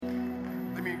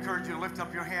encourage you to lift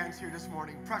up your hands here this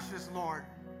morning. Precious Lord,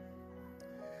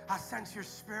 I sense your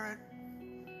spirit.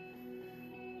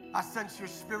 I sense your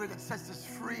spirit that sets us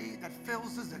free, that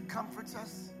fills us, that comforts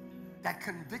us, that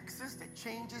convicts us, that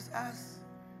changes us.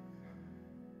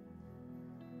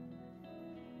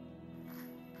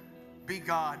 Be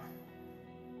God.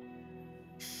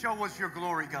 Show us your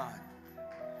glory, God.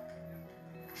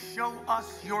 Show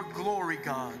us your glory,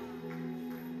 God.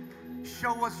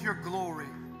 Show us your glory.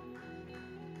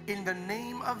 In the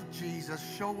name of Jesus,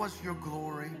 show us your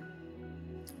glory.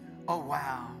 Oh,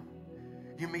 wow.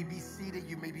 You may be seated.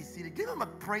 You may be seated. Give him a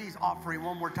praise offering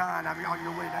one more time. I mean, on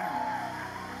your way down.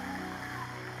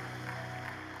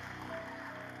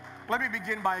 Let me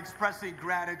begin by expressing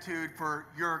gratitude for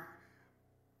your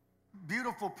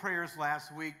beautiful prayers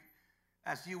last week.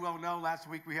 As you well know, last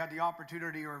week we had the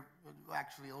opportunity, or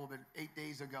actually a little bit, 8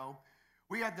 days ago,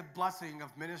 we had the blessing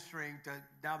of ministering to,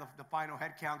 now the final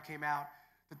head count came out,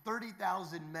 the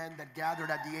 30,000 men that gathered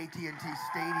at the AT&T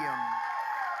Stadium.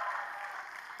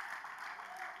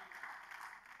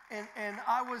 And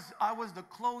I was the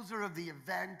closer of the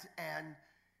event, and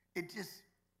it just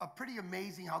pretty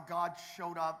amazing how God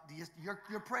showed up. Your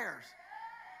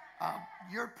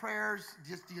prayers,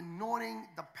 just the anointing,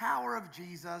 the power of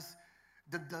Jesus,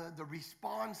 the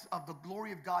response of the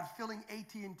glory of God filling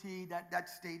AT&T, that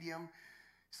stadium.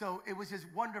 So it was just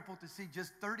wonderful to see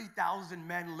just 30,000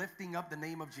 men lifting up the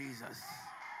name of Jesus.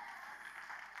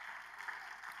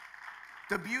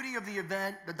 The beauty of the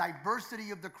event, the diversity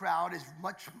of the crowd is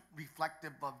much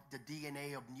reflective of the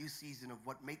DNA of New Season, of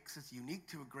what makes us unique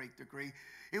to a great degree.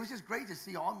 It was just great to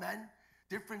see all men,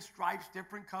 different stripes,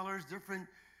 different colors, different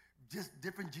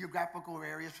geographical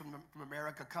areas from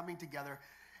America coming together,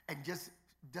 and just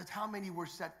how many were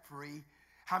set free,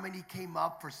 how many came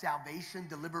up for salvation,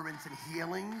 deliverance, and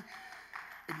healing,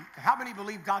 and how many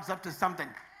believe God's up to something.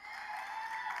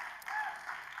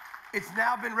 It's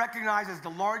now been recognized as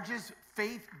the largest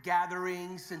faith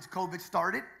gathering since COVID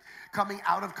started, coming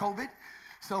out of COVID.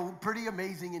 So pretty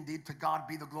amazing indeed. To God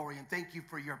be the glory, and thank you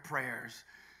for your prayers.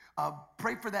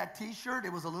 Pray for that t-shirt.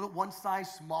 It was a little one size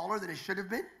smaller than it should have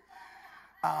been,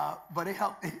 but it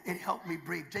helped me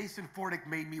breathe. Jason Fordick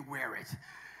made me wear it.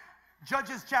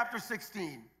 Judges chapter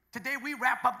 16. Today we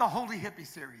wrap up the Holy Hippie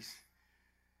series.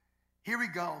 Here we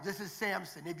go. This is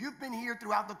Samson. If you've been here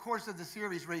throughout the course of the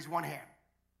series, raise one hand.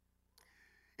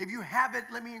 If you haven't,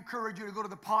 let me encourage you to go to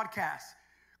the podcast,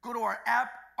 go to our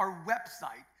app, our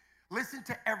website. Listen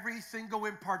to every single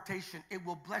impartation. It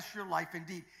will bless your life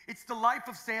indeed. It's the life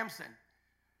of Samson.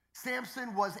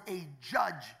 Samson was a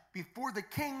judge. Before the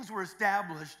kings were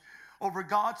established over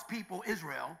God's people,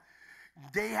 Israel,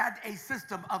 they had a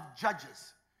system of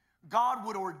judges. God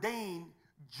would ordain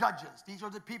judges. These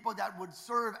are the people that would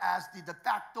serve as the de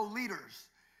facto leaders.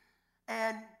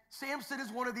 And Samson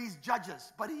is one of these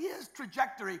judges, but his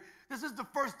trajectory, this is the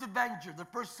first Avenger, the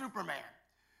first Superman.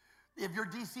 If you're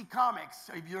DC Comics,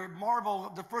 if you're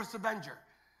Marvel, the first Avenger.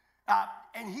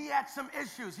 And he had some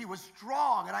issues. He was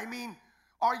strong, and I mean,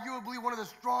 arguably one of the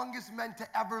strongest men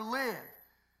to ever live.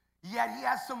 Yet he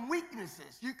has some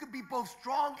weaknesses. You could be both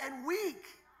strong and weak.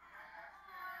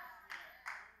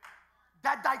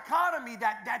 That dichotomy,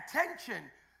 that tension.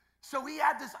 So he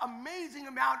had this amazing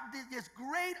amount, this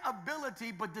great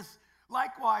ability, but this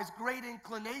likewise great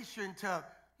inclination to,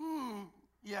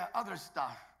 other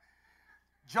stuff.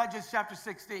 Judges chapter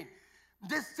 16.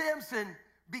 This Samson,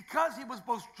 because he was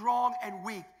both strong and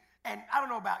weak, and I don't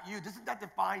know about you, doesn't that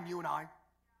define you and I?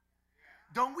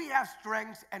 Don't we have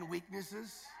strengths and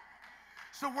weaknesses?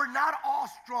 So we're not all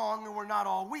strong and we're not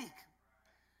all weak.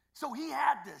 So he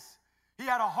had this. He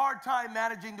had a hard time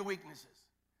managing the weaknesses.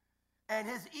 And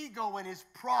his ego and his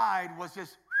pride was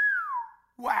just,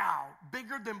 wow,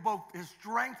 bigger than both his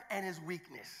strength and his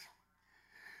weakness.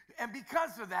 And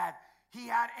because of that, he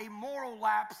had a moral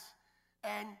lapse,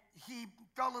 and he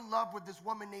fell in love with this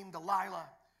woman named Delilah.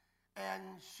 And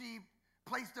she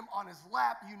placed him on his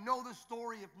lap. You know the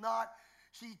story. If not,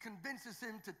 she convinces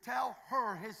him to tell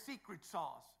her his secret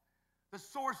sauce, the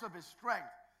source of his strength.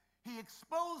 He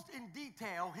exposed in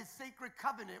detail his sacred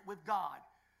covenant with God.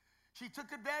 She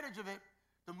took advantage of it.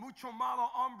 The mucho malo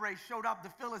hombre showed up, the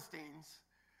Philistines.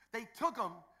 They took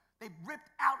him. They ripped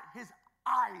out his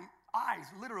eyes,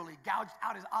 literally gouged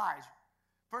out his eyes.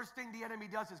 First thing the enemy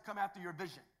does is come after your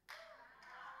vision.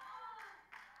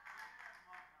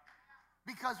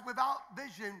 Because without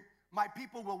vision, my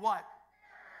people will what?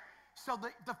 So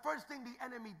the first thing the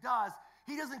enemy does,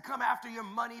 he doesn't come after your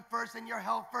money first and your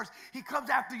health first. He comes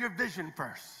after your vision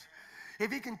first.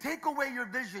 If he can take away your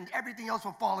vision, everything else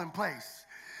will fall in place.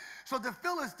 So the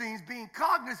Philistines, being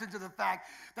cognizant of the fact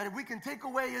that if we can take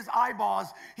away his eyeballs,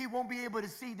 he won't be able to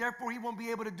see, therefore he won't be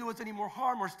able to do us any more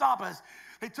harm or stop us.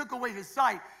 They took away his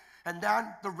sight. And then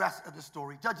the rest of the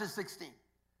story. Judges 16,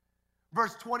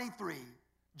 verse 23.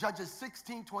 Judges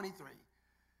 16, 23.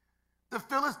 The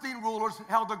Philistine rulers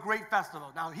held a great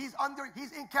festival. Now he's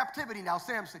in captivity now,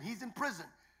 Samson. He's in prison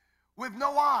with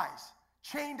no eyes,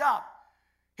 chained up.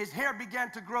 His hair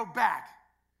began to grow back.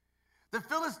 The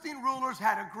Philistine rulers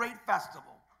had a great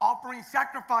festival, offering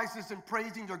sacrifices and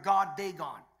praising their god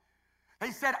Dagon.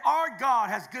 They said, our God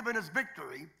has given us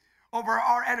victory over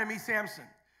our enemy Samson.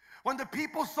 When the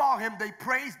people saw him, they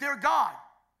praised their God.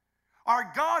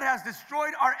 Our God has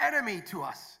destroyed our enemy to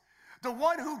us. The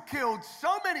one who killed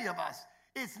so many of us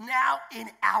is now in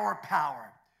our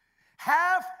power.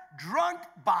 Half drunk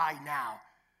by now.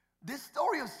 This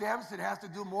story of Samson has to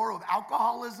do more with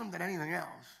alcoholism than anything else.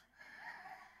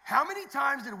 How many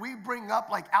times did we bring up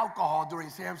like alcohol during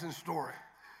Samson's story?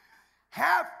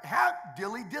 Half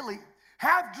dilly,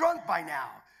 half drunk by now.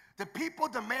 The people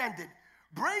demanded,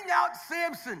 bring out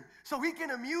Samson so he can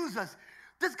amuse us.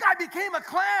 This guy became a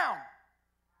clown.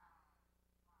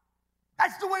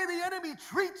 That's the way the enemy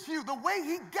treats you, the way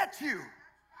he gets you.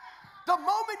 The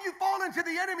moment you fall into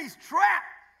the enemy's trap,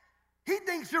 he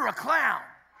thinks you're a clown.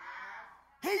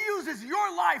 He uses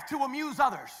your life to amuse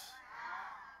others.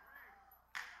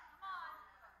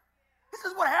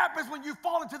 This is what happens when you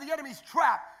fall into the enemy's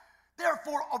trap.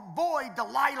 Therefore, avoid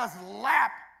Delilah's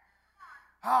lap.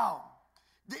 How?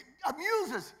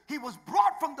 Amuses. He was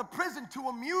brought from the prison to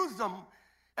amuse them,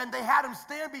 and they had him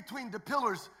stand between the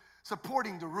pillars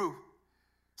supporting the roof.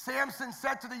 Samson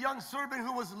said to the young servant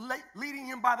who was leading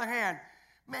him by the hand,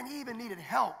 man, he even needed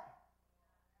help.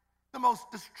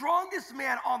 The strongest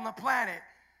man on the planet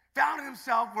found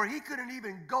himself where he couldn't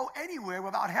even go anywhere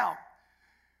without help.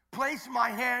 Place my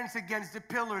hands against the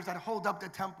pillars that hold up the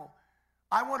temple.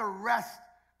 I want to rest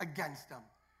against them.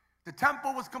 The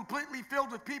temple was completely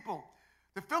filled with people.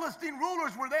 The Philistine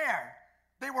rulers were there.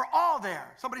 They were all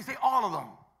there. Somebody say all of them.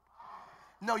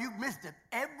 No, you missed it.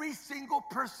 Every single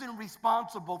person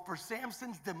responsible for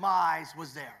Samson's demise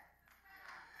was there.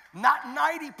 Not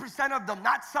 90% of them,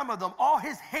 not some of them. All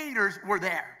his haters were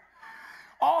there.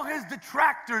 All his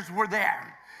detractors were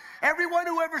there. Everyone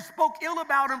who ever spoke ill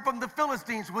about him from the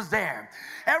Philistines was there.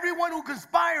 Everyone who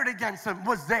conspired against him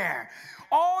was there.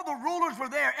 All the rulers were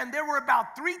there, and there were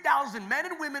about 3,000 men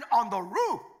and women on the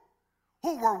roof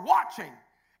who were watching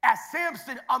as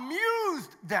Samson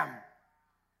amused them.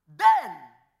 Then,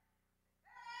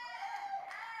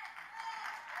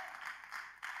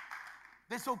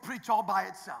 this will preach all by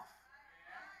itself.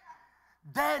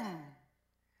 Then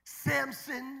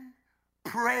Samson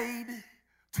prayed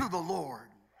to the Lord.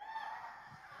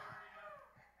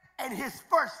 And his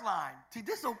first line, see,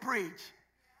 this will preach.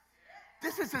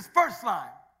 This is his first line.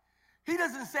 He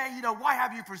doesn't say, why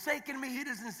have you forsaken me? He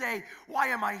doesn't say, why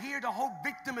am I here? The whole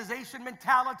victimization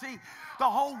mentality, the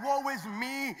whole woe is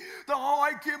me, the whole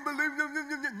I can't believe.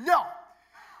 No.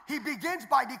 He begins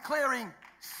by declaring,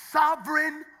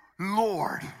 Sovereign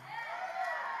Lord.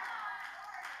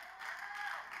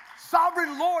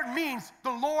 Sovereign Lord means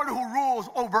the Lord who rules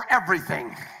over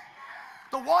everything.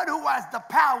 The one who has the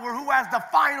power, who has the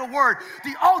final word,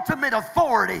 the ultimate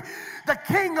authority, the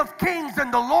King of Kings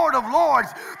and the Lord of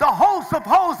Lords, the host of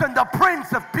hosts and the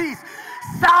Prince of Peace,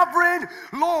 Sovereign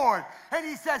Lord. And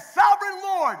he says, Sovereign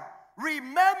Lord,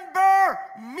 remember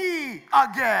me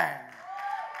again.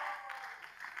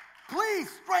 Please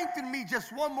strengthen me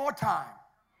just one more time.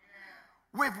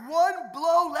 With one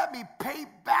blow, let me pay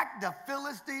back the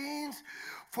Philistines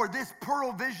for this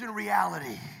Pearl Vision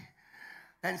reality.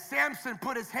 And Samson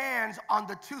put his hands on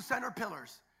the two center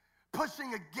pillars,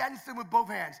 pushing against them with both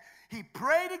hands. He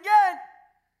prayed again,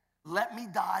 let me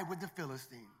die with the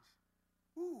Philistines.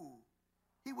 Ooh,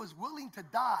 he was willing to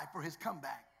die for his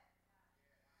comeback.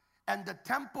 And the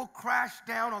temple crashed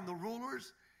down on the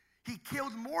rulers. He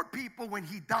killed more people when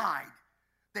he died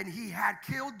than he had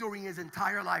killed during his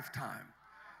entire lifetime.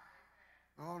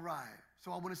 All right,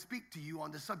 so I want to speak to you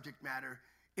on the subject matter.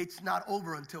 It's not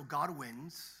over until God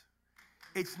wins.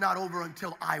 It's not over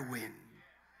until I win.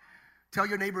 Tell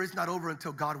your neighbor it's not over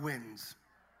until God wins.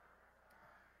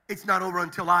 It's not over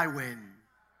until I win.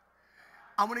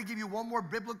 I'm going to give you one more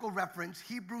biblical reference.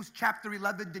 Hebrews chapter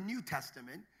 11, the New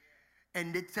Testament.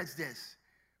 And it says this,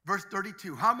 verse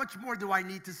 32. How much more do I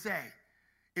need to say?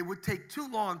 It would take too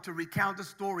long to recount the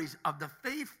stories of the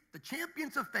faith, the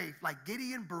champions of faith like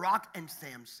Gideon, Barak, and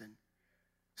Samson.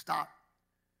 Stop.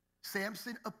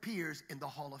 Samson appears in the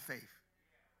Hall of Faith.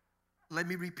 Let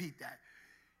me repeat that.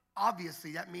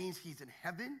 Obviously, that means he's in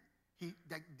heaven.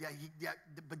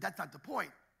 But that's not the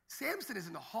point. Samson is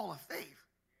in the hall of faith.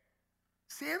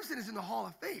 Samson is in the hall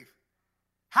of faith.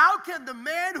 How can the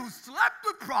man who slept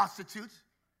with prostitutes,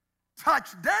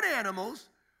 touched dead animals,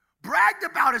 bragged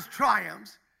about his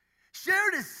triumphs,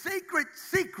 shared his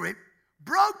secret,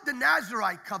 broke the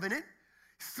Nazirite covenant,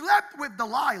 slept with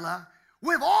Delilah,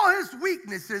 with all his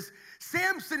weaknesses,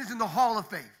 Samson is in the hall of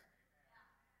faith?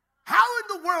 How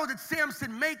in the world did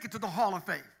Samson make it to the hall of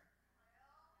faith?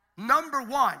 Number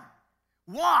one,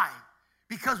 why?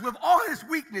 Because with all his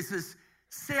weaknesses,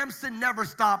 Samson never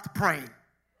stopped praying.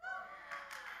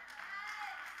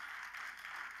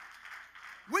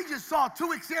 We just saw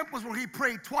two examples where he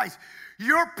prayed twice.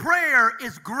 Your prayer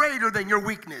is greater than your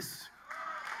weakness.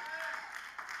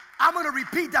 I'm going to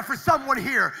repeat that for someone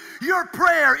here. Your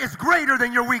prayer is greater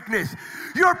than your weakness.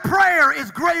 Your prayer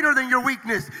is greater than your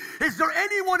weakness. Is there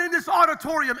anyone in this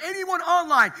auditorium, anyone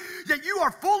online, that you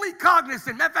are fully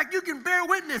cognizant? Matter of fact, you can bear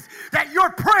witness that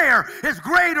your prayer is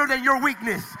greater than your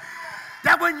weakness.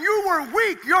 That when you were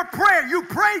weak, your prayer, you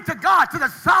prayed to God, to the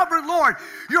sovereign Lord.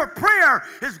 Your prayer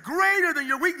is greater than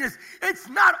your weakness. It's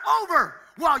not over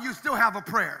while you still have a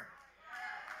prayer.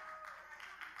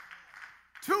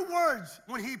 Two words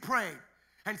when he prayed.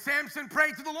 And Samson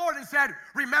prayed to the Lord and said,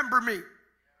 remember me.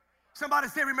 Somebody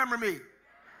say, remember me.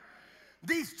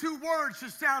 These two words should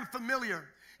sound familiar.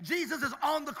 Jesus is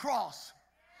on the cross.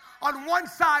 On one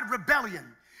side,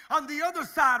 rebellion. On the other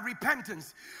side,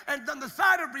 repentance. And on the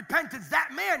side of repentance,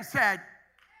 that man said,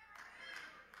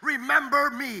 remember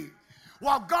me.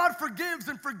 While God forgives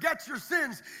and forgets your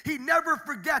sins, he never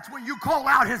forgets when you call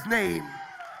out his name.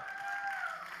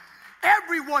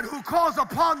 Everyone who calls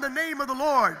upon the name of the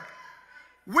Lord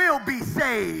will be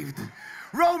saved.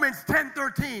 Romans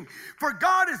 10:13. For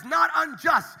God is not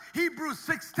unjust. Hebrews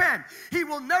 6:10. He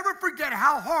will never forget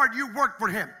how hard you worked for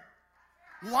him.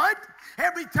 What?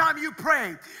 Every time you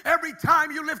pray, every time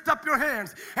you lift up your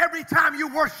hands, every time you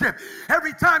worship,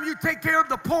 every time you take care of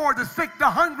the poor, the sick, the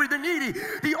hungry, the needy,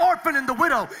 the orphan, and the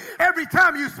widow, every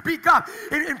time you speak up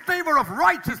in favor of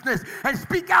righteousness and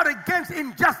speak out against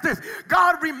injustice,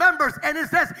 God remembers, and it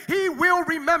says he will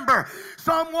remember.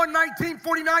 Psalm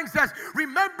 119:49 says,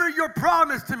 remember your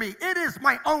promise to me. It is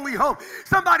my only hope.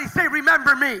 Somebody say,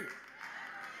 remember me.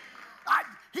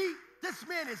 This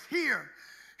man is here.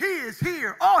 He is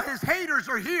here. All his haters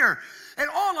are here. And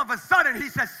all of a sudden, he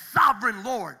says, sovereign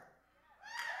Lord,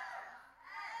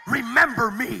 remember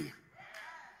me.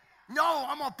 No,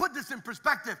 I'm going to put this in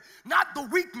perspective. Not the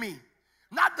weak me.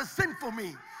 Not the sinful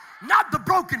me. Not the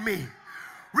broken me.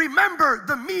 Remember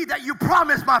the me that you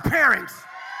promised my parents.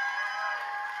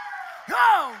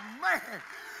 Oh, man.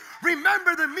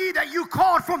 Remember the me that you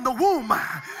called from the womb.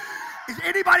 Is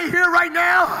anybody here right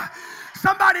now?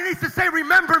 Somebody needs to say,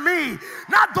 remember me.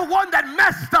 Not the one that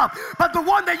messed up, but the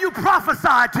one that you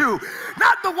prophesied to.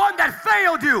 Not the one that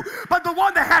failed you, but the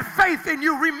one that had faith in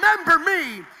you. Remember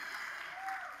me.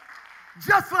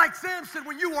 Just like Samson,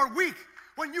 when you are weak,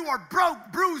 when you are broke,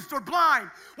 bruised, or blind,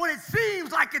 when it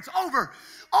seems like it's over,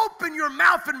 open your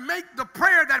mouth and make the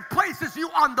prayer that places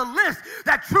you on the list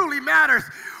that truly matters.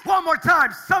 One more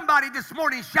time, somebody this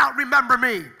morning shout, remember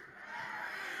me.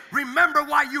 Remember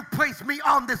why you placed me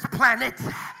on this planet.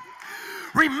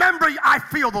 Remember, I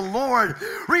feel the Lord.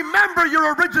 Remember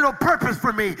your original purpose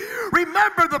for me.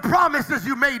 Remember the promises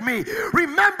you made me.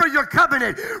 Remember your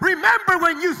covenant. Remember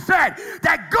when you said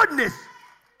that goodness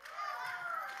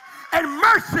and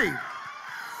mercy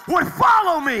would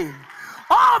follow me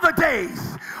all the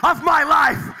days of my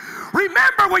life.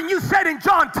 Remember when you said in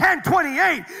John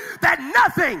 10:28 that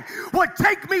nothing would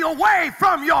take me away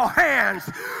from your hands.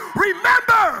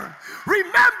 Remember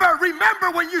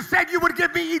when you said you would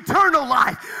give me eternal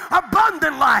life,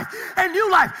 abundant life, and new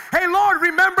life. Hey, Lord,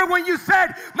 remember when you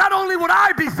said not only would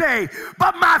I be saved,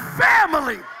 but my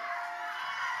family.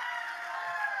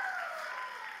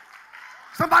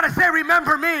 Somebody say,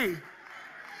 remember me.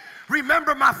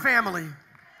 Remember my family.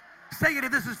 Say it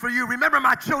if this is for you. Remember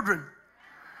my children.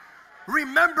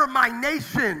 Remember my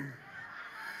nation.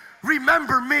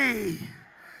 Remember me.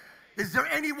 Is there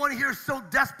anyone here so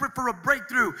desperate for a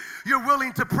breakthrough you're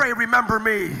willing to pray, remember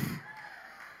me?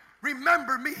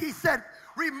 Remember me. He said,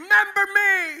 remember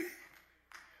me.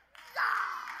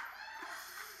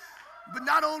 But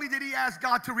not only did he ask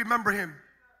God to remember him,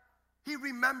 he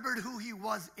remembered who he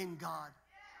was in God.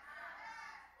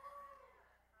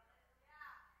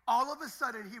 All of a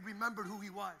sudden, he remembered who he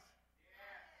was.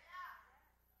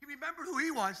 He remembered who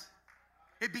he was.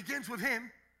 It begins with him.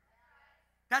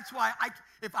 That's why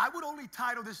if I would only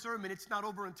title this sermon, It's Not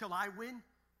Over Until I Win,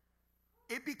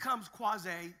 it becomes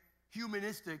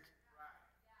quasi-humanistic,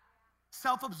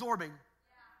 self-absorbing,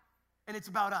 and it's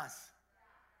about us.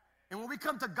 And when we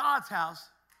come to God's house,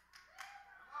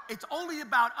 it's only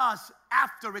about us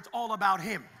after it's all about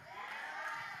him.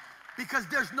 Because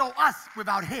there's no us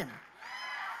without him.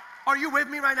 Are you with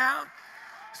me right now?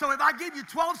 So if I give you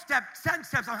 12 steps, 10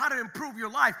 steps on how to improve your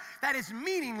life, that is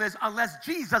meaningless unless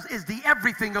Jesus is the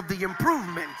everything of the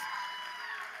improvement.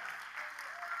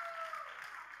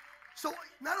 So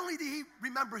not only did he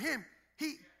remember him,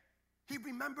 he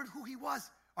remembered who he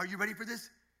was. Are you ready for this?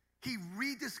 He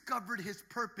rediscovered his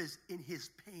purpose in his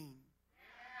pain.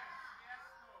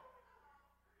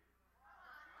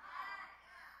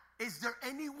 Is there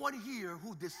anyone here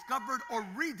who discovered or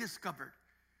rediscovered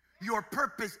your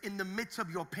purpose in the midst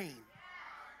of your pain?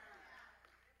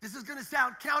 This is going to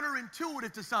sound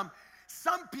counterintuitive to some.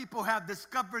 Some people have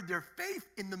discovered their faith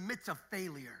in the midst of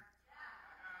failure.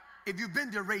 If you've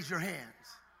been there, raise your hands.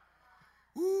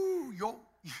 Ooh,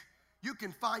 you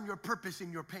can find your purpose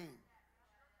in your pain.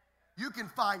 You can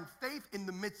find faith in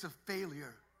the midst of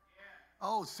failure.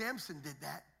 Oh, Samson did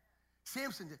that.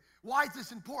 Samson did. Why is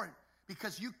this important?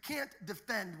 Because you can't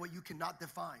defend what you cannot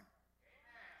define.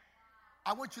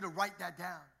 I want you to write that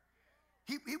down.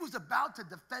 He was about to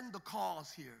defend the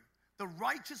cause here, the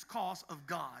righteous cause of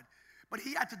God, but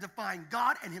he had to define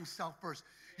God and himself first.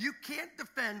 You can't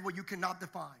defend what you cannot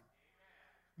define.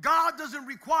 God doesn't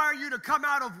require you to come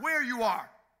out of where you are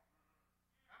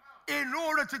in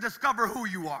order to discover who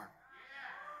you are.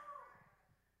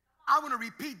 I want to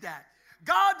repeat that.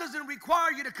 God doesn't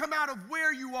require you to come out of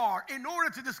where you are in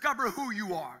order to discover who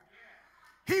you are.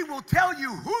 He will tell you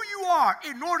who you are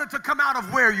in order to come out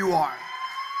of where you are.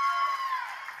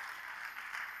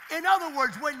 In other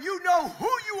words, when you know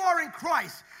who you are in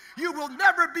Christ, you will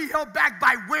never be held back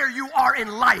by where you are in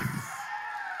life.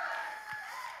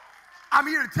 I'm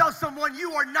here to tell someone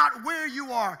you are not where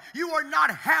you are. You are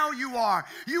not how you are.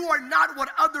 You are not what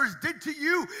others did to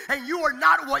you, and you are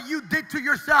not what you did to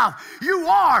yourself. You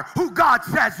are who God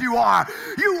says you are.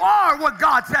 You are what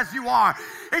God says you are.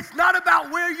 It's not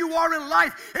about where you are in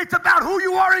life. It's about who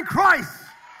you are in Christ.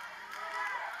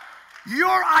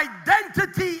 Your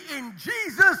identity in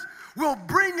Jesus will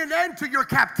bring an end to your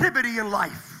captivity in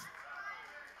life.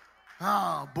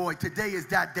 Oh boy, today is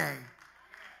that day.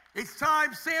 It's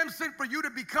time, Samson, for you to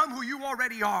become who you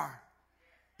already are.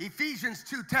 Ephesians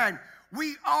 2:10,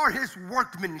 we are his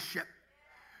workmanship,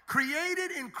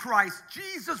 created in Christ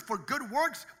Jesus for good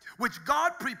works, which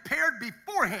God prepared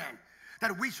beforehand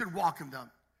that we should walk in them.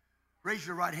 Raise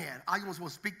your right hand. I almost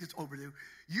want to speak this over you.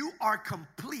 You are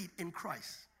complete in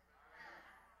Christ.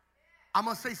 I'm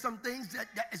going to say some things that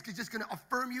is just going to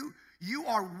affirm you. You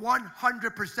are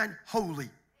 100% holy.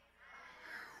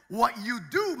 What you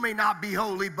do may not be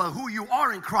holy, but who you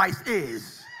are in Christ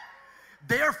is.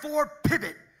 Therefore,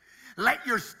 pivot. Let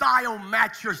your style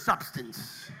match your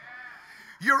substance.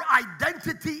 Your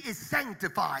identity is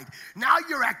sanctified. Now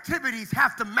your activities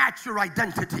have to match your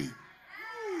identity.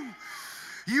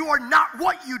 You are not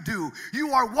what you do.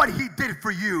 You are what he did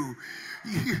for you.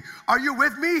 Are you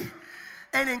with me?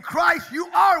 And in Christ, you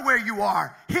are where you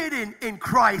are, hidden in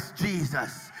Christ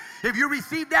Jesus. If you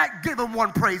receive that, give him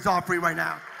one praise offering right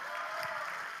now.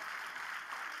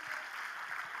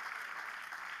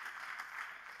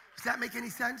 Does that make any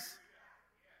sense?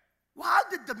 Well, how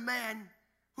did the man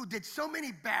who did so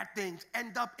many bad things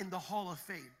end up in the Hall of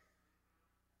Fame?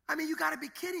 I mean, you got to be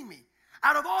kidding me.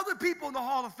 Out of all the people in the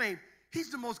Hall of Fame,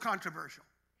 he's the most controversial.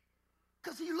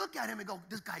 Because you look at him and go,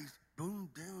 this guy's boom,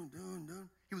 doom, doom, doom.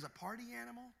 He was a party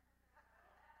animal.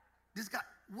 This guy,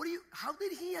 how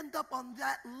did he end up on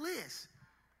that list?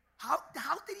 How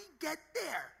did he get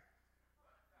there?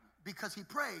 Because he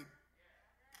prayed.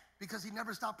 Because he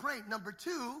never stopped praying. Number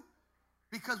two,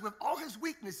 because with all his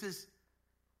weaknesses,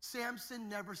 Samson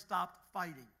never stopped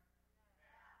fighting.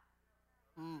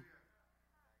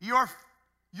 Your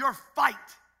fight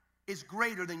is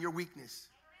greater than your weakness.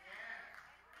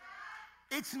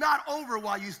 It's not over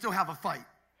while you still have a fight.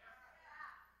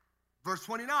 Verse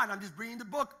 29, I'm just reading the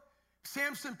book.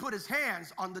 Samson put his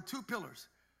hands on the two pillars,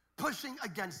 pushing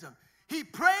against them. He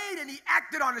prayed and he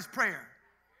acted on his prayer.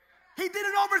 He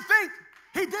didn't overthink.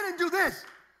 He didn't do this.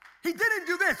 He didn't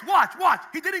do this. Watch.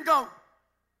 He didn't go,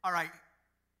 all right,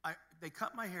 they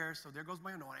cut my hair, so there goes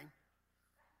my anointing.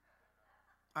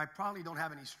 I probably don't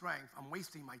have any strength. I'm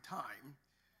wasting my time.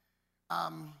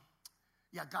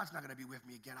 Yeah, God's not going to be with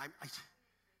me again.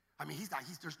 I mean,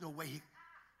 there's no way he...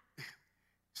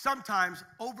 Sometimes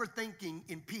overthinking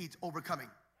impedes overcoming.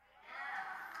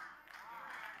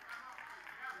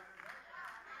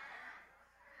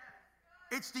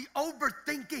 It's the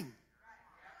overthinking.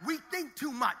 We think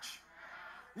too much.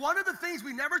 One of the things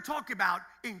we never talk about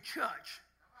in church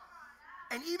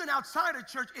and even outside of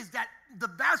church, is that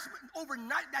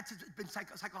overnight, that's been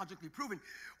psychologically proven,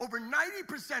 over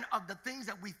 90% of the things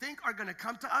that we think are going to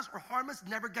come to us or harm us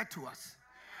never get to us.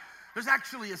 There's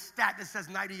actually a stat that says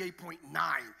 98.9.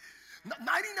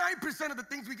 99% of the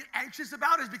things we get anxious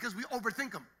about is because we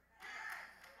overthink them.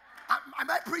 Am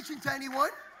I preaching to anyone?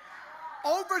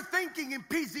 Overthinking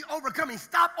impedes the overcoming.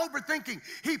 Stop overthinking.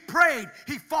 He prayed.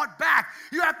 He fought back.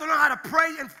 You have to learn how to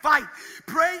pray and fight.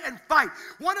 Pray and fight.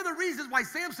 One of the reasons why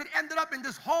Samson ended up in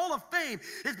this hall of fame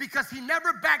is because he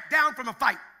never backed down from a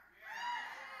fight.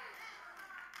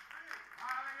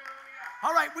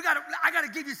 All right, I got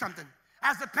to give you something.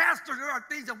 As a pastor, there are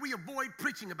things that we avoid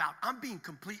preaching about. I'm being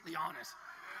completely honest.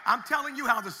 I'm telling you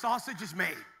how the sausage is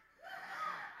made.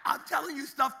 I'm telling you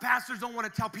stuff pastors don't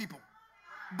want to tell people.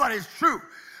 But it's true.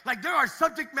 Like, there are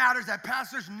subject matters that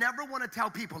pastors never want to tell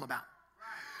people about.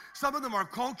 Some of them are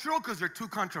cultural because they're too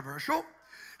controversial,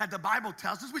 that the Bible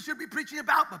tells us we should be preaching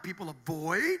about, but people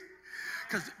avoid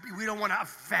because we don't want to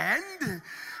offend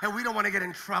and we don't want to get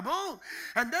in trouble.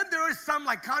 And then there is some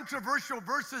like controversial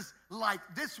verses like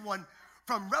this one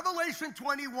from Revelation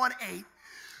 21:8.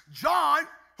 John,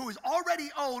 who is already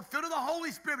old, filled with the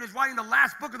Holy Spirit, is writing the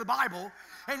last book of the Bible,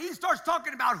 and he starts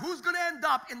talking about who's going to end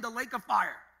up in the lake of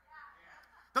fire.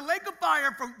 The lake of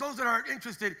fire, for those that are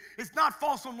interested, is not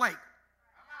Folsom Lake.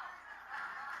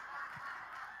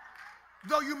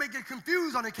 Though you may get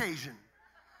confused on occasion.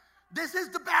 This is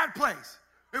the bad place.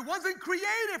 It wasn't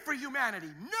created for humanity.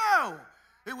 No,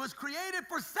 it was created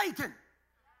for Satan,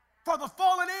 for the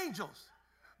fallen angels.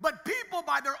 But people,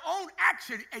 by their own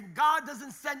action, and God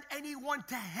doesn't send anyone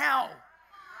to hell.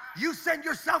 You send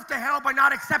yourself to hell by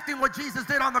not accepting what Jesus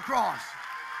did on the cross.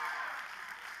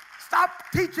 Stop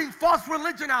teaching false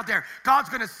religion out there. God's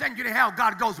going to send you to hell.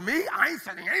 God goes, me? I ain't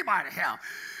sending anybody to hell.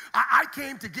 I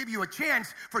came to give you a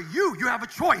chance for you. You have a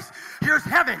choice. Here's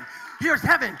heaven. Here's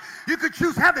heaven. You could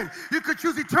choose heaven. You could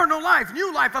choose eternal life,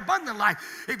 new life, abundant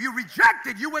life. If you reject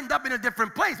it, you end up in a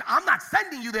different place. I'm not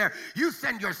sending you there. You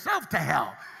send yourself to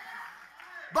hell.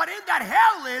 But in that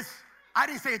hell list, I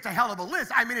didn't say it's a hell of a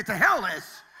list. I mean, it's a hell list.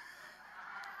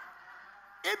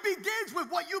 It begins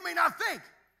with what you may not think.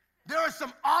 There are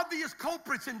some obvious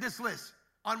culprits in this list.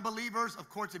 Unbelievers, of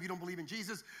course, if you don't believe in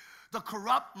Jesus. The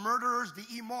corrupt, murderers, the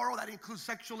immoral, that includes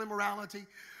sexual immorality.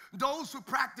 Those who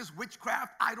practice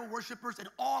witchcraft, idol worshipers, and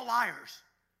all liars.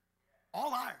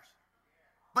 All liars.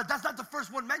 But that's not the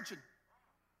first one mentioned.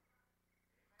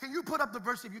 Can you put up the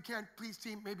verse if you can, please,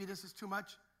 team? Maybe this is too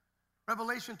much.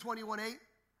 Revelation 21:8.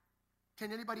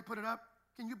 Can anybody put it up?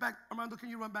 Can you Armando, can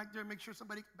you run back there and make sure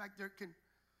somebody back there can?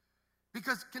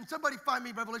 Because can somebody find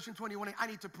me Revelation 21:8? I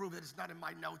need to prove that it's not in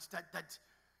my notes, that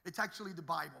it's actually the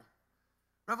Bible.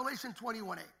 Revelation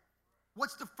 21:8.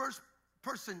 What's the first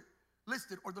person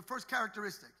listed or the first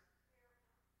characteristic?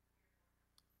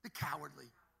 The cowardly.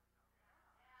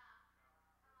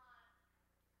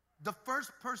 The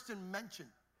first person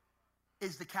mentioned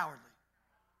is the cowardly.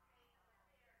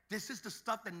 This is the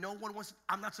stuff that no one wants.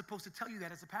 I'm not supposed to tell you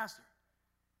that as a pastor.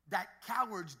 That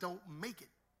cowards don't make it.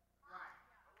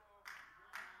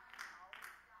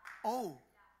 Oh,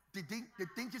 did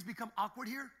things just become awkward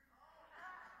here?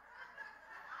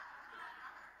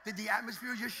 Did the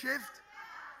atmosphere just shift?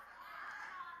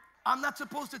 I'm not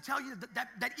supposed to tell you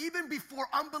that even before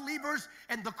unbelievers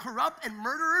and the corrupt and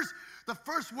murderers, the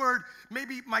first word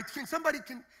maybe can somebody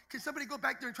go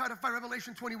back there and try to find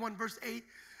Revelation 21 verse 8?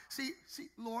 See,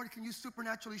 Lord, can you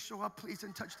supernaturally show up, please,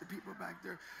 and touch the people back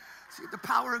there? See, the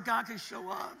power of God can show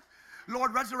up.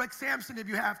 Lord, resurrect Samson if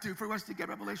you have to for us to get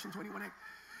Revelation 21:8.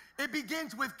 It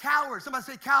begins with cowards. Somebody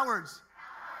say cowards.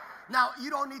 Now, you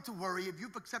don't need to worry. If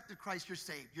you've accepted Christ, you're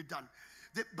saved. You're done.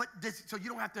 So you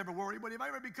don't have to ever worry. But if I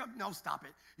ever become, no, stop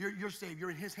it. You're saved. You're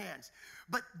in his hands.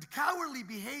 But the cowardly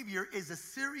behavior is a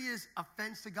serious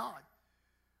offense to God.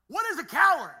 What is a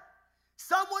coward?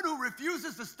 Someone who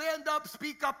refuses to stand up,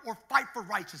 speak up, or fight for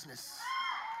righteousness.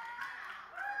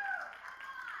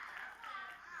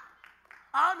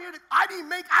 I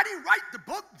didn't write the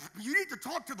book. You need to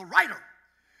talk to the writer.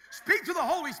 Speak to the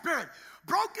Holy Spirit.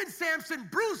 Broken Samson,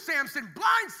 bruised Samson,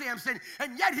 blind Samson,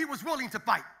 and yet he was willing to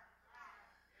fight.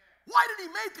 Why did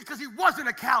he make it? Because he wasn't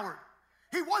a coward.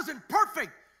 He wasn't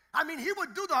perfect. I mean, he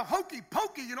would do the hokey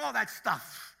pokey and all that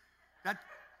stuff.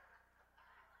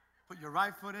 Put your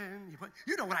right foot in.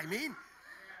 You know what I mean.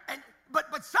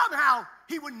 But somehow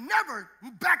he would never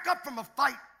back up from a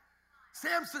fight.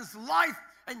 Samson's life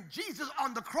and Jesus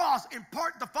on the cross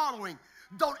impart the following: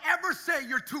 don't ever say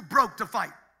you're too broke to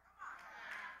fight.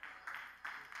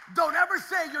 Don't ever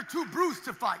say you're too bruised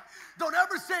to fight. Don't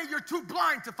ever say you're too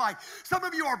blind to fight. Some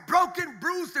of you are broken,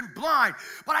 bruised, and blind.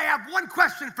 But I have one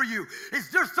question for you. Is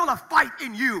there still a fight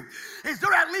in you? Is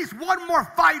there at least one more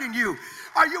fight in you?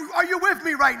 Are you with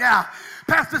me right now?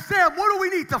 Pastor Sam, what do we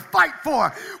need to fight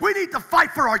for? We need to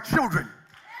fight for our children.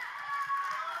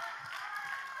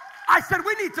 I said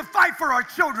we need to fight for our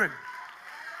children.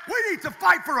 We need to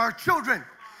fight for our children.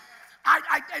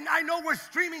 And I know we're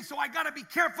streaming, so I got to be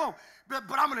careful, but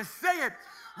I'm going to say it.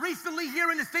 Recently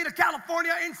here in the state of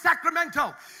California, in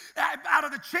Sacramento, out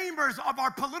of the chambers of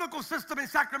our political system in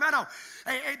Sacramento,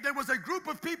 there was a group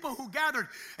of people who gathered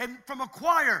and from a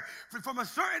choir, from a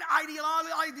certain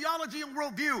ideology and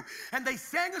worldview, and they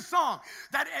sang a song,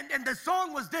 and the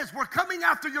song was this: we're coming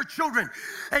after your children,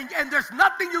 and there's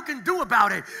nothing you can do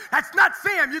about it. That's not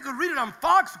Sam. You can read it on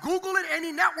Fox, Google it,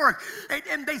 any network,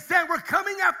 and they said, we're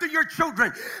coming after your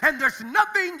children, and there's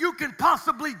nothing you can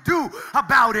possibly do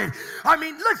about it. I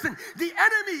mean, listen, the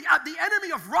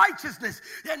enemy of righteousness,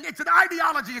 and it's an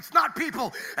ideology, it's not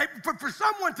people. And for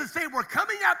someone to say, we're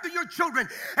coming after your children,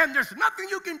 and there's nothing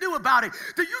you can do about it.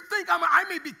 Do you think I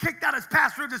may be kicked out as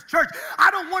pastor of this church? I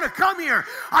don't want to come here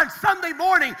on Sunday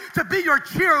morning to be your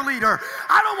cheerleader.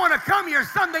 I don't want to come here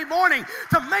Sunday morning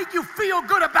to make you feel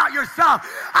good about yourself.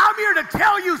 I'm here to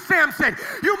tell you, Samson,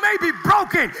 you may be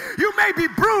broken, you may be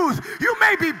bruised, you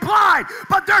may be blind,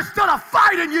 but there's still a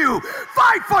fight in you.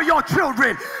 Fight for your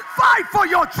children. Fight for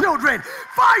your children.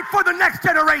 Fight for the next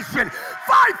generation.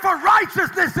 Fight for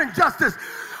righteousness and justice.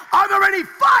 Are there any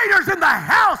fighters in the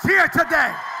house here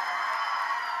today?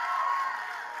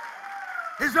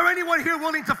 Is there anyone here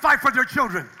willing to fight for their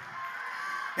children?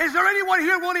 Is there anyone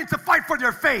here willing to fight for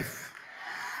their faith?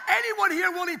 Anyone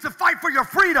here willing to fight for your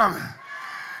freedom?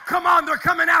 Come on, they're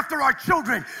coming after our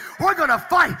children. We're going to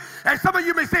fight. And some of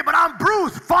you may say, but I'm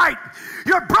bruised. Fight.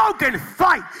 You're broken.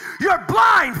 Fight. You're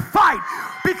blind. Fight.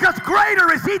 Because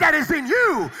greater is he that is in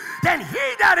you than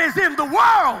he that is in the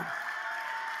world.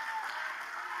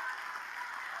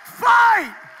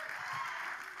 Fight.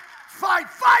 Fight.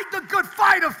 Fight the good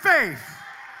fight of faith.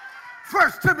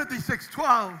 1 Timothy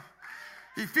 6:12.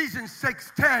 Ephesians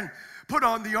 6:10. Put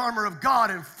on the armor of God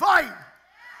and fight.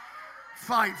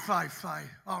 Fight, fight, fight.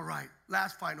 All right,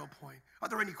 last final point. Are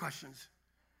there any questions?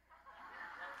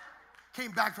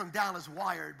 Came back from Dallas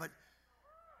wired, but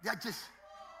that just...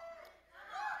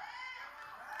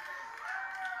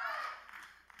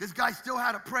 This guy still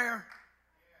had a prayer,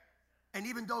 and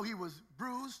even though he was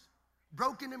bruised,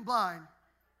 broken, and blind,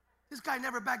 this guy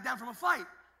never backed down from a fight.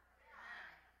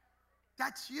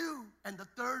 That's you. And the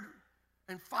third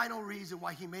and final reason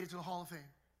why he made it to the Hall of Fame.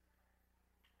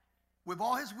 With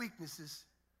all his weaknesses,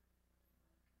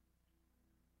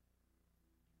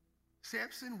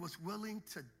 Samson was willing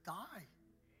to die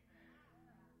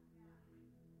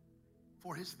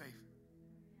for his faith.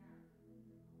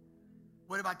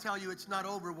 What if I tell you it's not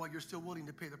over while you're still willing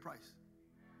to pay the price?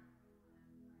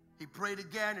 He prayed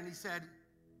again and he said,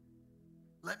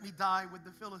 let me die with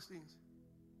the Philistines.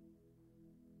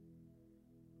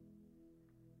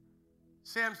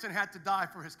 Samson had to die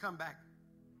for his comeback.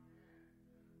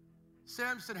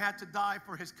 Samson had to die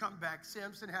for his comeback.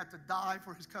 Samson had to die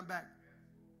for his comeback.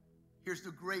 Here's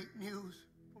the great news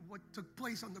of what took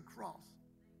place on the cross.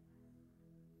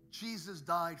 Jesus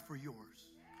died for yours.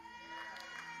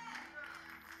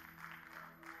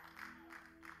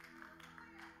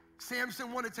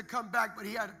 Samson wanted to come back, but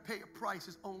he had to pay a price,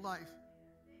 his own life.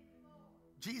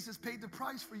 Jesus paid the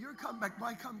price for your comeback,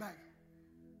 my comeback.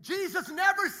 Jesus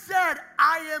never said,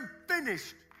 I am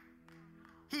finished.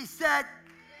 He said,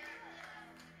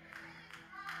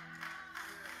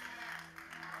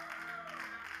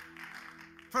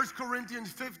 1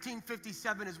 Corinthians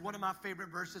 15:57 is one of my favorite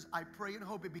verses. I pray and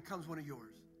hope it becomes one of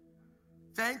yours.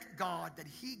 Thank God that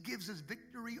he gives us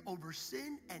victory over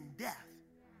sin and death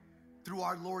through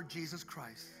our Lord Jesus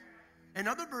Christ.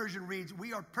 Another version reads,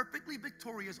 we are perfectly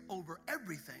victorious over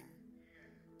everything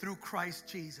through Christ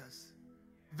Jesus.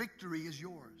 Victory is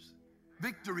yours.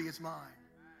 Victory is mine.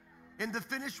 In the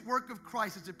finished work of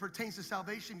Christ as it pertains to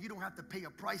salvation, you don't have to pay a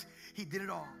price. He did it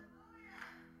all.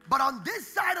 But on this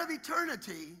side of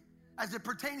eternity, as it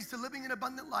pertains to living an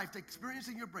abundant life, to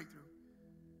experiencing your breakthrough,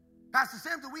 Pastor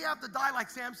Sam, do we have to die like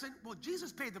Samson? Well,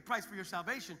 Jesus paid the price for your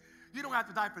salvation. You don't have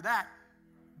to die for that.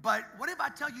 But what if I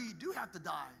tell you you do have to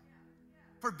die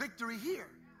for victory here?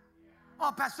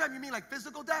 Oh, Pastor Sam, you mean like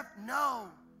physical death? No.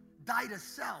 Die to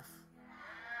self.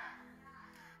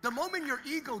 The moment your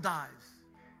ego dies,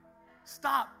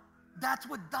 stop. That's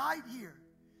what died here.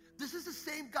 This is the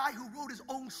same guy who wrote his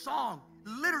own song,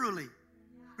 literally.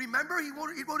 Remember, he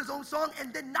wrote his own song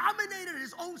and then nominated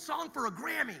his own song for a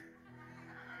Grammy.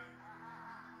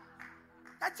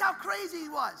 That's how crazy he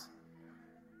was.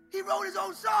 He wrote his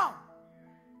own song.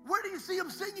 Where do you see him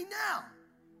singing now?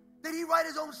 Did he write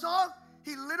his own song?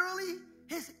 He literally,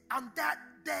 on that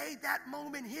day, that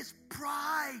moment, his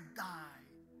pride died.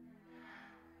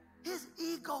 His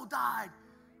ego died.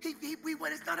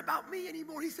 When it's not about me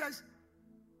anymore, he says,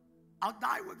 I'll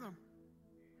die with them.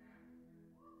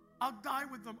 I'll die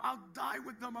with them. I'll die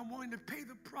with them. I'm willing to pay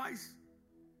the price.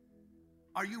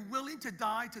 Are you willing to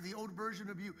die to the old version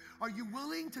of you? Are you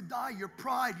willing to die your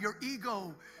pride, your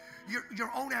ego,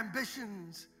 your own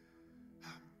ambitions?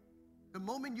 The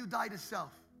moment you die to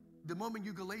self, the moment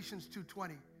you Galatians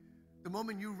 2:20, the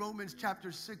moment you Romans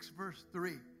chapter 6 verse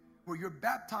 3, where you're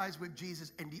baptized with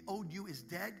Jesus and the old you is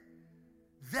dead,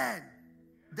 then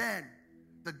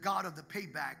the God of the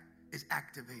payback is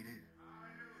activated.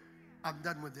 I'm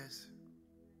done with this.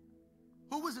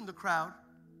 Who was in the crowd?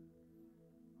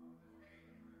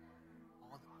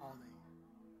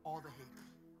 All the haters.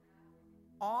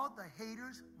 All the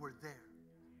haters were there.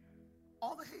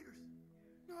 All the haters.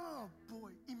 Oh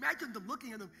boy, imagine them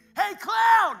looking at them. Hey,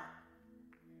 clown!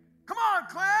 Come on,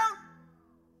 clown!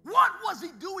 What was he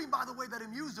doing, by the way, that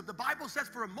amused him? The Bible says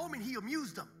for a moment he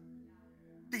amused them.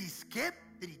 Did he skip?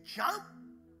 Did he jump?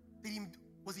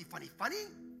 Was he funny?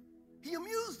 He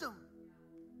amused them.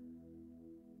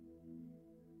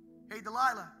 Hey,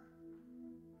 Delilah,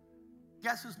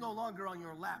 guess who's no longer on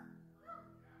your lap?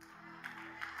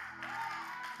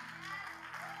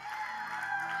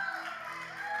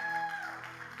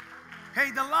 Hey,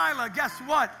 Delilah, guess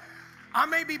what? I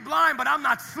may be blind, but I'm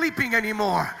not sleeping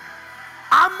anymore.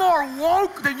 I'm more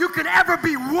woke than you can ever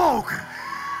be woke.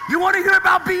 You want to hear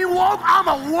about being woke? I'm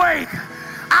awake.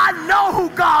 I know who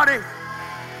God is.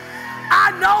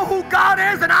 I know who God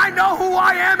is, and I know who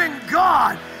I am in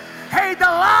God. Hey,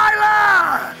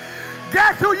 Delilah,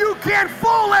 guess who you can't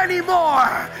fool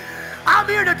anymore? I'm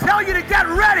here to tell you to get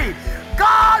ready.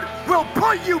 God will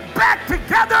put you back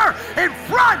together in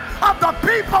front of the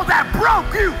people that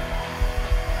broke you.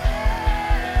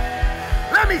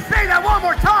 Let me say that one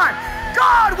more time.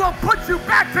 God will put you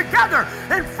back together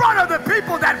in front of the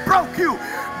people that broke you.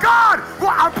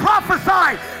 I'm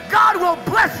prophesying, God will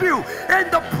bless you in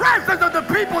the presence of the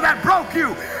people that broke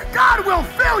you. God will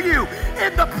fill you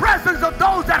in the presence of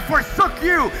those that forsook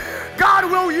you. God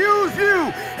will use you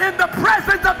in the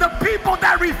presence of the people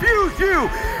that refuse you.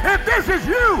 If this is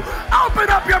you,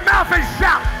 open up your mouth and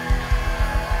shout.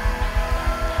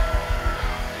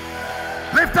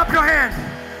 Lift up your hands.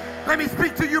 Let me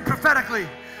speak to you prophetically.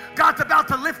 God's about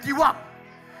to lift you up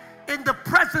in the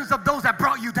presence of those that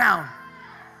brought you down.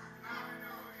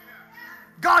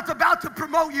 God's about to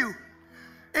promote you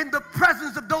in the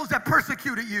presence of those that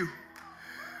persecuted you.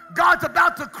 God's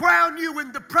about to crown you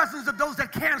in the presence of those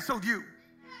that canceled you.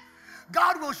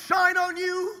 God will shine on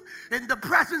you in the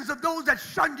presence of those that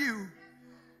shunned you.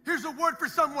 Here's a word for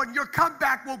someone. Your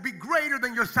comeback will be greater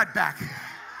than your setback.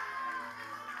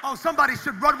 Oh, somebody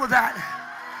should run with that.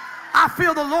 I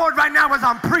feel the Lord right now as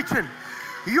I'm preaching.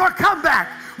 Your comeback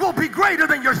will be greater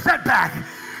than your setback.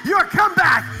 Your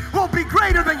comeback will be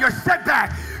greater than your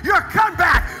setback. Your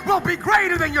comeback will be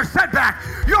greater than your setback.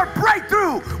 Your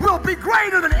breakthrough will be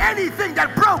greater than anything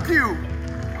that broke you.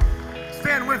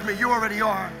 Stand with me. You already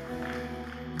are.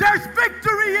 There's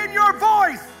victory in your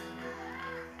voice.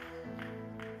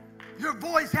 Your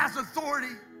voice has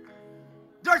authority.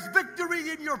 There's victory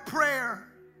in your prayer.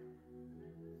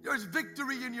 There's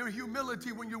victory in your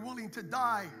humility when you're willing to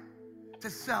die to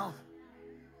self.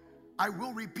 I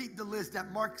will repeat the list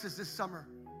that marks us this summer.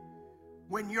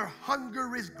 When your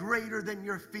hunger is greater than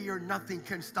your fear, nothing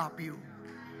can stop you.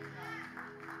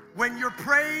 When your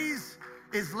praise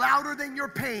is louder than your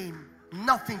pain,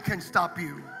 nothing can stop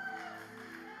you.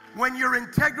 When your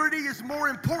integrity is more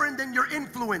important than your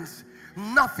influence,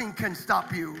 nothing can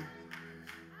stop you.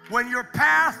 When your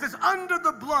past is under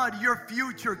the blood, your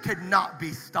future cannot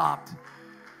be stopped.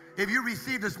 If you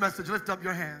receive this message, lift up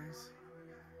your hands.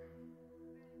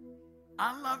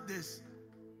 I love this.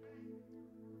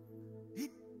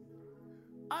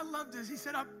 I love this. He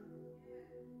said,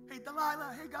 hey,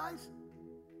 Delilah, hey, guys,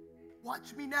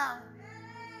 watch me now.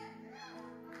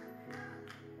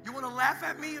 You want to laugh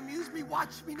at me, amuse me?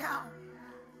 Watch me now.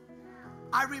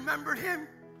 I remembered him.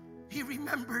 He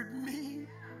remembered me.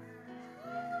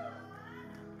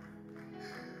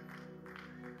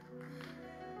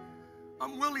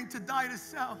 I'm willing to die to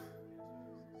self.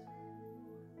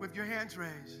 With your hands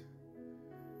raised.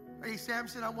 Hey,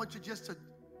 Samson, I want you just to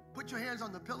put your hands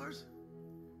on the pillars.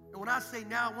 And when I say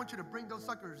now, I want you to bring those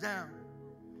suckers down.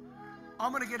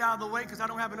 I'm going to get out of the way because I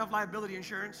don't have enough liability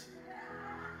insurance.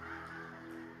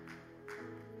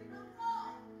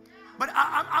 But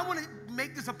I want to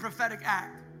make this a prophetic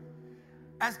act.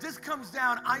 As this comes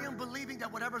down, I am believing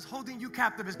that whatever's holding you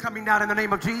captive is coming down in the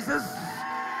name of Jesus.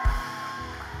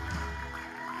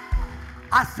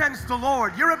 I sense the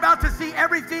Lord. You're about to see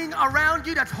everything around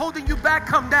you that's holding you back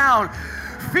come down.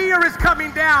 Fear is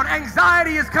coming down.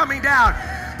 Anxiety is coming down.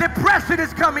 Depression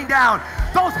is coming down.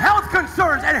 Those health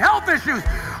concerns and health issues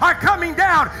are coming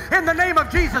down in the name of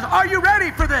Jesus. Are you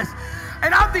ready for this?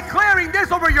 And I'm declaring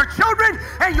this over your children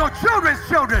and your children's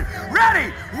children.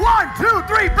 Ready? 1, 2,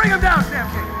 3. Bring them down, Sam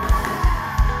King.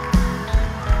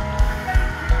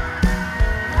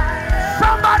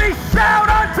 Somebody shout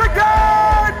unto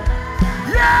God.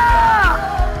 Yeah!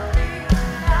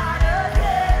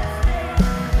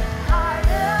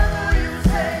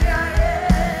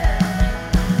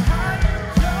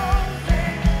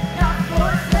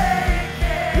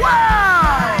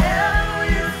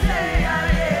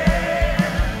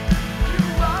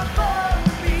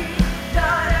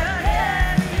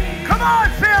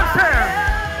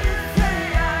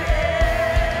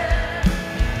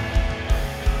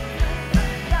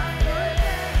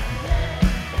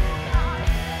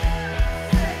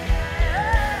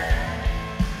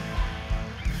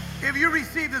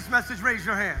 Message, raise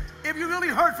your hand. If you really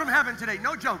heard from heaven today,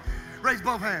 no joke, raise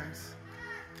both hands.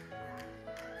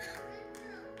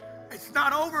 It's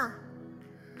not over.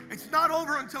 It's not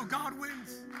over until God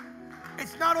wins.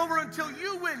 It's not over until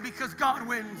you win because God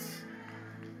wins.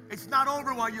 It's not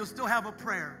over while you'll still have a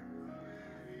prayer.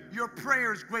 Your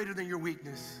prayer is greater than your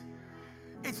weakness.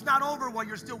 It's not over while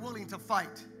you're still willing to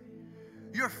fight.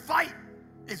 Your fight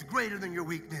is greater than your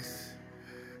weakness.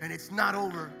 And it's not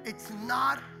over. It's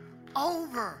not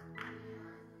over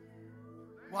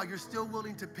while you're still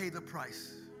willing to pay the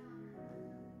price.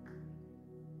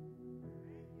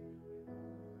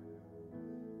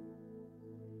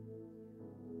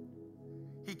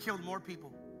 He killed more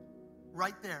people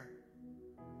right there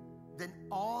than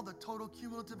all the total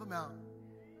cumulative amount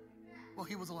while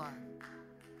he was alive.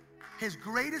 His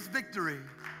greatest victory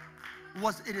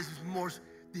was in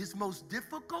his most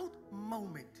difficult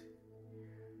moment.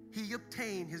 He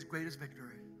obtained his greatest victory.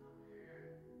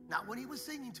 Not when he was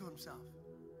singing to himself,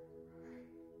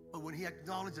 but when he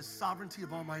acknowledged the sovereignty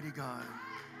of Almighty God.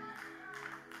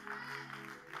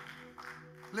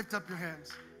 Lift up your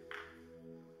hands.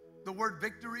 The word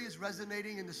victory is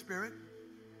resonating in the spirit.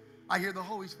 I hear the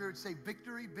Holy Spirit say,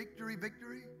 victory, victory,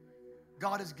 victory.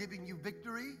 God is giving you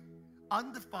victory,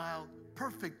 undefiled,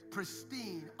 perfect,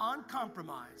 pristine,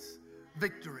 uncompromised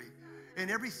victory in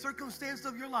every circumstance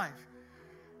of your life.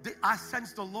 I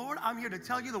sense the Lord. I'm here to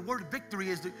tell you the word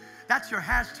victory that's your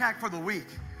hashtag for the week.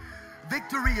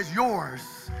 Victory is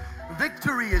yours.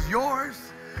 Victory is yours.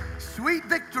 Sweet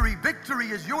victory.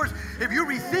 Victory is yours. If you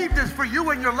receive this for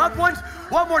you and your loved ones,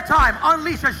 one more time,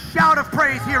 unleash a shout of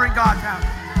praise here in God's house.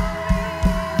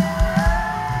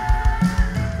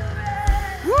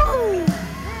 Woo!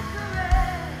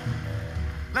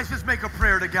 Let's just make a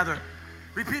prayer together.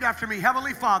 Repeat after me.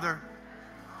 Heavenly Father,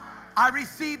 I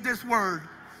receive this word.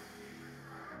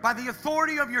 By the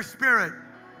authority of your Spirit,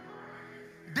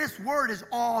 this word is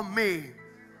all me.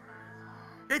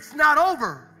 It's not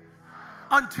over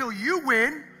until you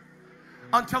win,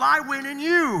 until I win in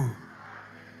you.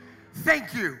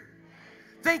 Thank you.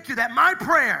 Thank you that my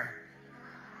prayer,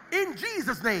 in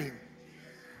Jesus' name,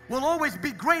 will always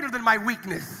be greater than my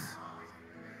weakness.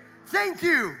 Thank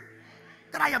you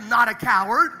that I am not a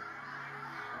coward.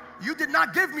 You did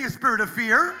not give me a spirit of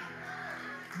fear,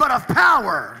 but of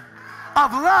power,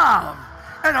 of love,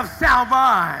 and of sound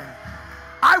mind.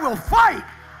 I will fight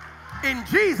in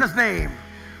Jesus' name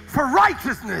for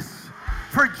righteousness,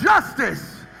 for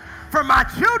justice, for my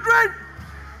children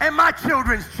and my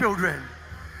children's children.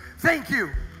 Thank you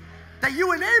that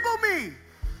you enable me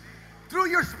through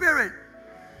your Spirit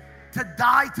to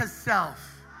die to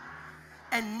self.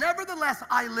 And nevertheless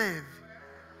I live,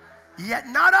 yet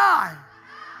not I,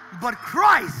 but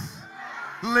Christ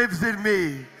lives in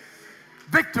me.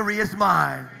 Victory is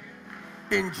mine.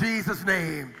 In Jesus'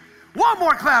 name. One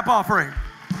more clap offering.